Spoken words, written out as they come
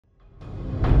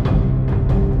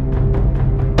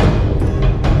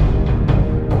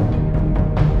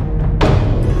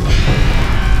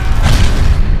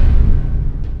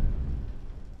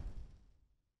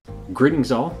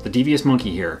Greetings all, the Devious Monkey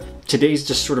here. Today's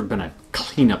just sort of been a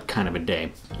cleanup kind of a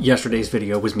day. Yesterday's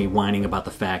video was me whining about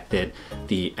the fact that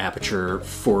the Aputure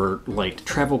 4 Light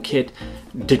travel kit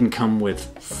didn't come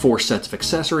with 4 sets of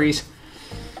accessories.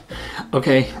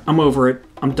 Okay, I'm over it,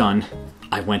 I'm done.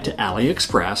 I went to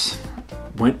AliExpress,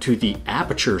 went to the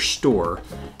Aputure store,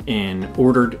 and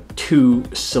ordered 2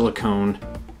 silicone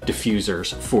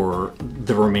diffusers for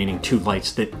the remaining 2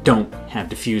 lights that don't have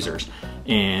diffusers.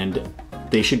 And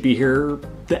they should be here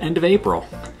the end of April.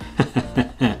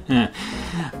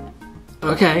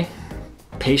 Okay,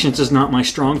 patience is not my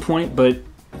strong point, but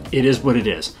it is what it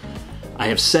is. I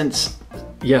have since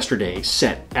yesterday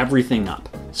set everything up.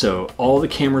 So all the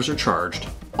cameras are charged.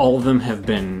 All of them have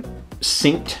been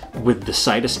synced with the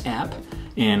Citus app,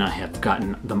 and I have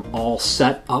gotten them all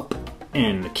set up,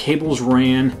 and the cables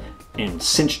ran and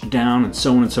cinched down and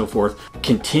so on and so forth.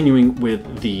 Continuing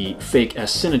with the fake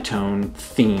S Cinetone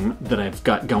theme that I've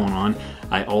got going on,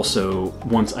 I also,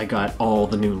 once I got all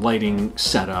the new lighting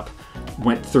set up,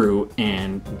 went through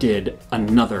and did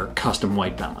another custom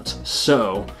white balance.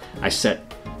 So I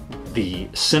set the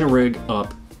Cinerig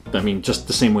up, I mean just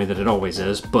the same way that it always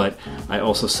is, but I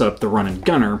also set up the Run and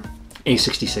Gunner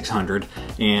A6600,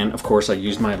 and of course I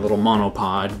used my little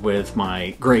monopod with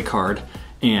my gray card,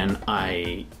 and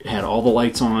I had all the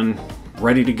lights on,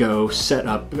 ready to go, set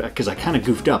up, because I kind of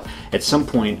goofed up. At some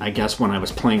point, I guess when I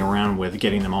was playing around with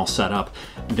getting them all set up,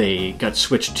 they got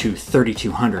switched to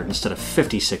 3200 instead of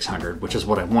 5600, which is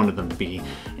what I wanted them to be.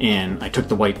 And I took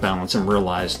the white balance and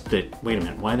realized that, wait a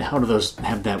minute, why the hell do those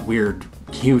have that weird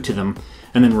hue to them?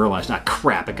 And then realized, ah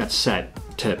crap, it got set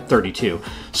to 32.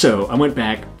 So I went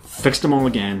back, fixed them all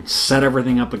again, set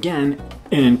everything up again,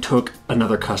 and took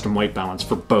another custom white balance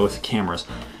for both cameras.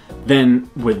 Then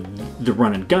with the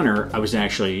Run and Gunner, I was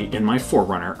actually in my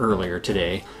 4Runner earlier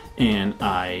today, and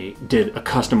I did a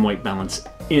custom white balance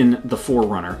in the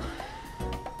 4Runner.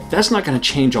 That's not going to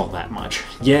change all that much.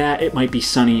 Yeah, it might be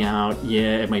sunny out,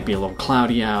 yeah, it might be a little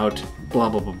cloudy out, blah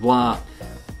blah blah blah,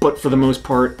 but for the most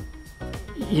part,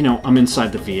 you know, I'm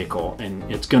inside the vehicle and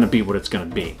it's going to be what it's going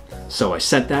to be. So I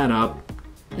set that up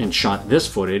and shot this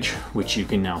footage, which you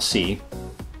can now see.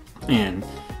 And,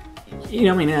 you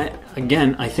know, I mean,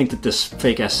 again, I think that this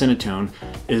fake S Cinetone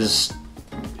is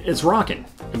rocking.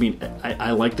 I mean,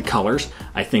 I like the colors.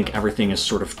 I think everything is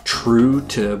sort of true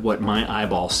to what my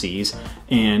eyeball sees,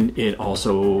 and it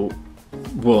also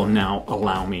will now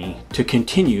allow me to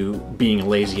continue being a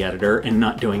lazy editor and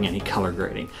not doing any color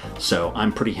grading. So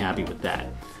I'm pretty happy with that.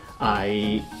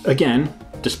 Again,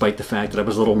 despite the fact that I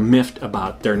was a little miffed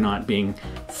about there not being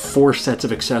 4 sets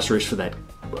of accessories for that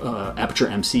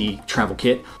Aputure MC travel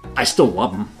kit, I still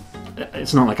love them.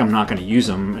 It's not like I'm not going to use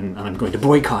them and I'm going to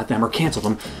boycott them or cancel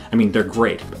them. I mean, they're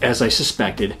great. As I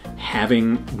suspected,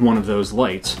 having one of those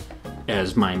lights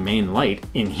as my main light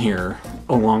in here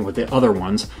along with the other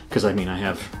ones, because I mean I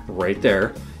have right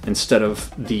there, instead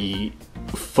of the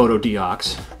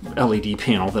Photodiox LED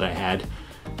panel that I had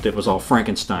that was all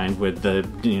Frankenstein with the,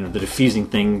 you know, the diffusing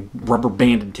thing rubber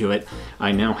banded to it,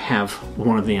 I now have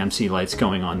one of the MC lights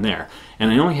going on there,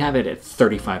 and I only have it at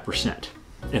 35%,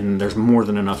 and there's more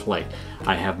than enough light.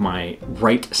 I have my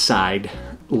right side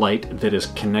light that is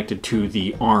connected to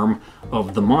the arm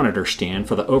of the monitor stand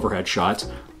for the overhead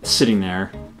shots, sitting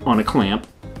there on a clamp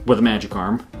with a magic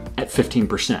arm at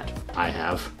 15%. I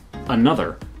have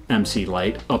another MC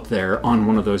light up there on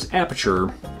one of those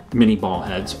Aputure mini ball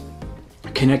heads,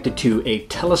 connected to a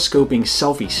telescoping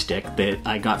selfie stick that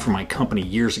I got from my company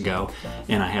years ago,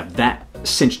 and I have that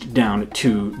cinched down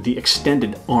to the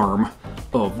extended arm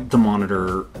of the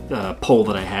monitor pole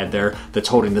that I had there that's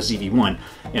holding the ZV-1,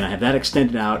 and I have that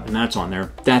extended out, and that's on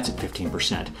there. That's at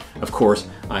 15%. Of course,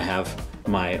 I have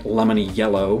my lemony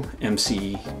yellow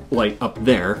MC light up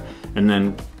there, and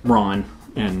then Ron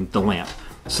and the lamp.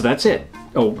 So that's it.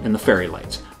 Oh, and the fairy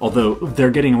lights. Although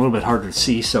they're getting a little bit harder to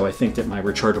see, so I think that my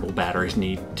rechargeable batteries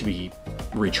need to be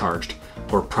recharged,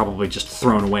 or probably just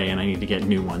thrown away and I need to get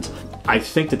new ones. I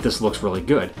think that this looks really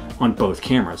good on both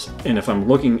cameras. And if I'm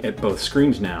looking at both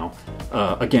screens now,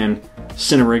 again,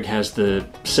 Cinerig has the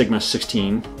Sigma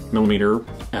 16mm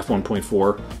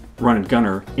f1.4. Run and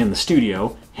Gunner in the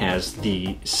studio has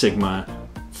the Sigma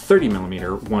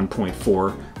 30mm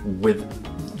 1.4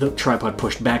 with the tripod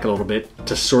pushed back a little bit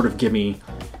to sort of give me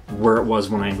where it was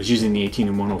when I was using the 18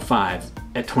 and 105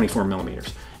 at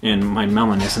 24mm. And my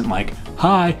melon isn't like,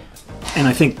 hi! And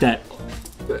I think that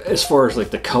as far as like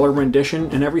the color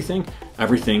rendition and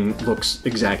everything looks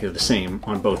exactly the same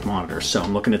on both monitors. So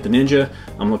I'm looking at the Ninja,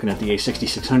 I'm looking at the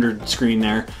A6600 screen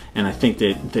there, and I think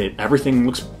that everything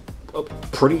looks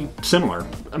pretty similar.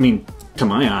 I mean, to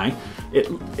my eye.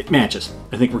 it matches.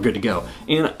 I think we're good to go.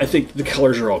 And I think the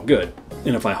colors are all good.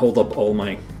 And if I hold up all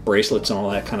my bracelets and all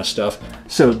that kind of stuff.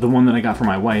 So the one that I got for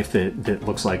my wife that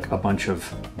looks like a bunch of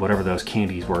whatever those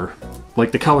candies were,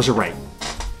 like the colors are right.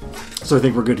 So I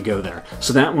think we're good to go there.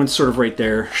 So that one's sort of right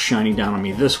there, shining down on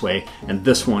me this way, and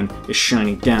this one is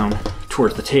shining down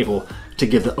towards the table to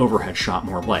give the overhead shot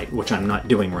more light, which I'm not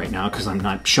doing right now because I'm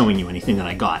not showing you anything that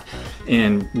I got.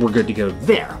 And we're good to go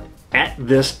there. At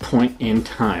this point in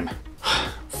time,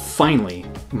 finally,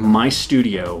 my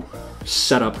studio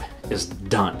setup is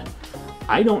done.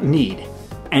 I don't need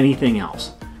anything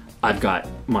else. I've got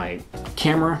my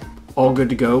camera all good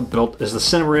to go, built as the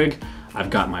cine rig. I've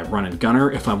got my run and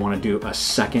gunner if I want to do a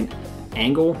second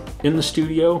angle in the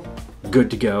studio,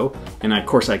 good to go. And of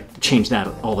course I change that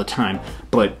all the time.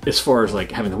 But as far as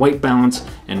like having the white balance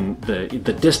and the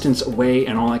distance away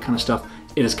and all that kind of stuff,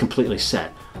 it is completely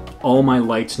set. All my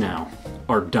lights now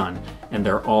are done, and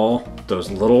they're all those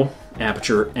little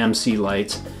Aputure MC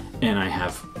lights, and I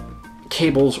have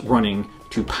cables running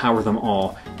to power them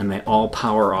all, and they all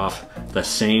power off the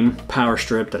same power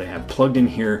strip that I have plugged in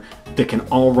here that can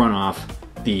all run off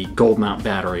the gold mount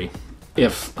battery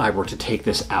if I were to take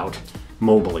this out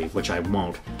mobily, which I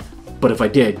won't. But if I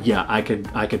did, yeah, I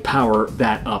could power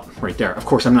that up right there. Of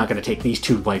course, I'm not going to take these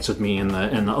two lights with me and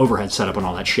the overhead setup and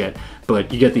all that shit,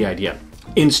 but you get the idea.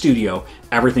 In studio,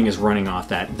 everything is running off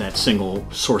that single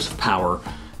source of power,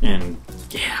 and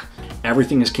yeah,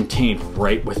 everything is contained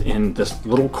right within this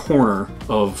little corner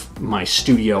of my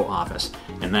studio office,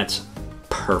 and that's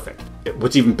perfect.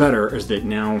 What's even better is that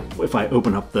now if I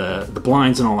open up the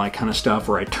blinds and all that kind of stuff,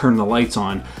 or I turn the lights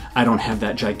on, I don't have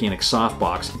that gigantic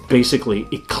softbox basically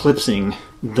eclipsing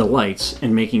the lights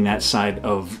and making that side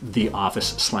of the office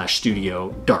slash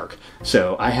studio dark.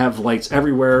 So I have lights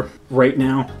everywhere right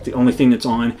now. The only thing that's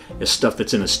on is stuff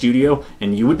that's in the studio,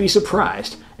 and you would be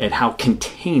surprised at how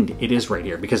contained it is right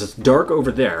here, because it's dark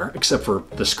over there except for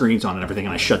the screens on and everything,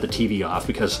 and I shut the TV off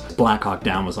because Black Hawk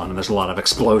Down was on and there's a lot of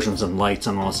explosions and lights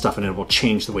and all that stuff, and it will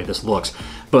change the way this looks.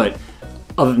 But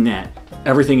other than that,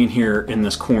 everything in here in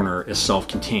this corner is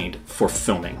self-contained for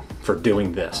filming, for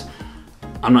doing this.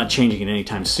 I'm not changing it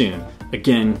anytime soon.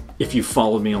 Again, if you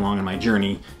followed me along on my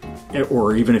journey,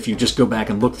 or even if you just go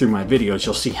back and look through my videos,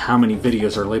 you'll see how many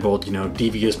videos are labeled, you know,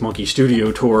 DVSmonkey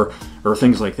Studio Tour or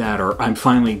things like that, or I'm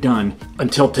finally done.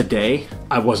 Until today,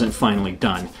 I wasn't finally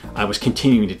done. I was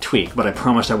continuing to tweak, but I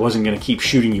promised I wasn't going to keep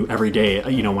shooting you every day,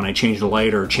 you know, when I changed the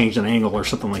light or changed an angle or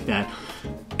something like that.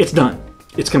 It's done.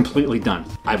 It's completely done.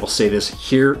 I will say this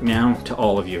here now to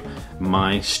all of you.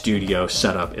 My studio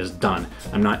setup is done.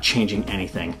 I'm not changing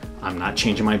anything. I'm not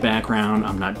changing my background.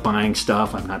 I'm not buying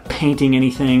stuff. I'm not painting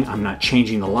anything. I'm not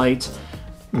changing the lights.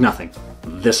 Nothing.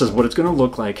 This is what it's going to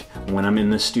look like when I'm in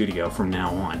this studio from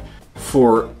now on,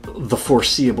 for the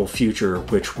foreseeable future,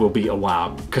 which will be a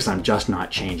while, because I'm just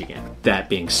not changing it. That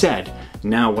being said,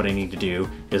 now what I need to do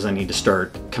is I need to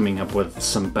start coming up with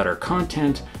some better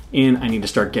content, and I need to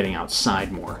start getting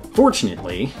outside more.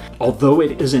 Fortunately, although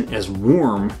it isn't as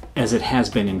warm as it has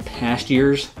been in past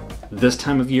years, this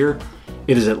time of year,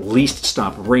 it has at least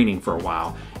stopped raining for a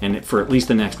while, and for at least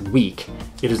the next week,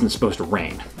 it isn't supposed to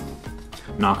rain.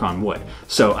 Knock on wood.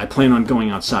 So I plan on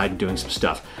going outside and doing some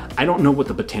stuff. I don't know what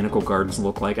the botanical gardens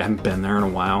look like. I haven't been there in a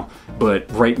while, but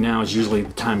right now is usually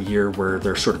the time of year where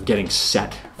they're sort of getting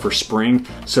set for spring,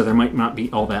 so there might not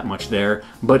be all that much there,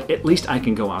 but at least I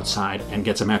can go outside and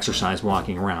get some exercise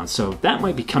walking around. So that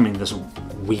might be coming this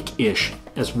week-ish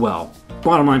as well.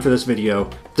 Bottom line for this video,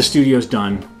 the studio's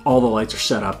done. All the lights are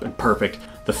set up and perfect.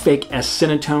 The fake S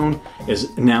Cinetone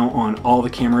is now on all the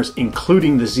cameras,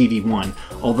 including the ZV-1.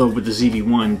 Although with the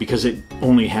ZV-1, because it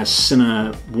only has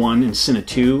Cine 1 and Cine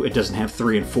 2, it doesn't have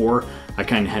 3 and 4, I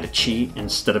kind of had to cheat.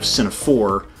 Instead of Cine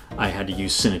 4, I had to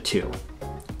use Cine 2.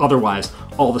 Otherwise,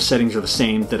 all the settings are the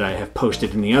same that I have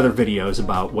posted in the other videos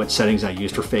about what settings I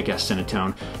used for fake S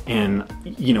Cinetone. And,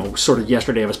 you know, sort of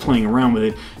yesterday I was playing around with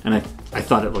it, and I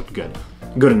thought it looked good.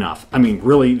 Good enough. I mean,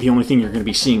 really, the only thing you're going to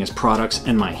be seeing is products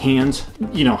and my hands.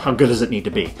 You know, how good does it need to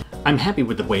be? I'm happy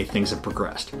with the way things have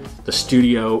progressed. The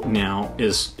studio now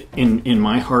is, in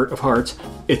my heart of hearts,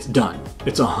 it's done.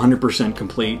 It's 100%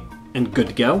 complete and good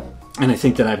to go. And I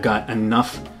think that I've got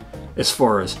enough as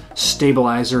far as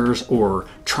stabilizers or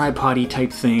tripod-y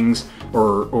type things,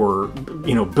 or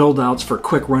you know, build outs for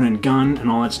quick run and gun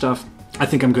and all that stuff. I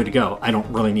think I'm good to go. I don't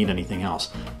really need anything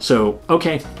else. So,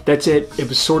 okay, that's it. It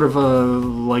was sort of a,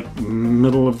 like,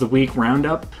 middle of the week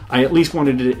roundup. I at least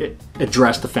wanted to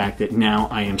address the fact that now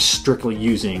I am strictly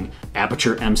using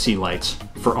Aputure MC lights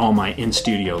for all my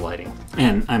in-studio lighting.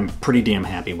 And I'm pretty damn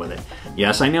happy with it.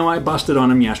 Yes, I know I busted on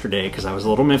them yesterday because I was a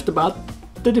little miffed about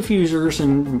the diffusers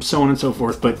and so on and so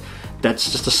forth, but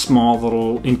that's just a small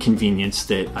little inconvenience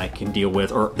that I can deal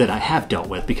with, or that I have dealt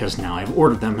with, because now I've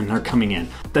ordered them and they're coming in.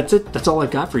 That's it. That's all I've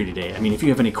got for you today. I mean, if you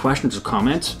have any questions or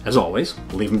comments, as always,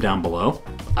 leave them down below.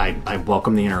 I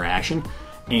welcome the interaction.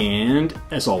 And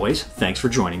as always, thanks for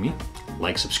joining me.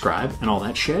 Like, subscribe, and all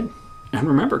that shit. And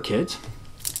remember, kids,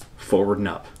 forward and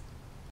up.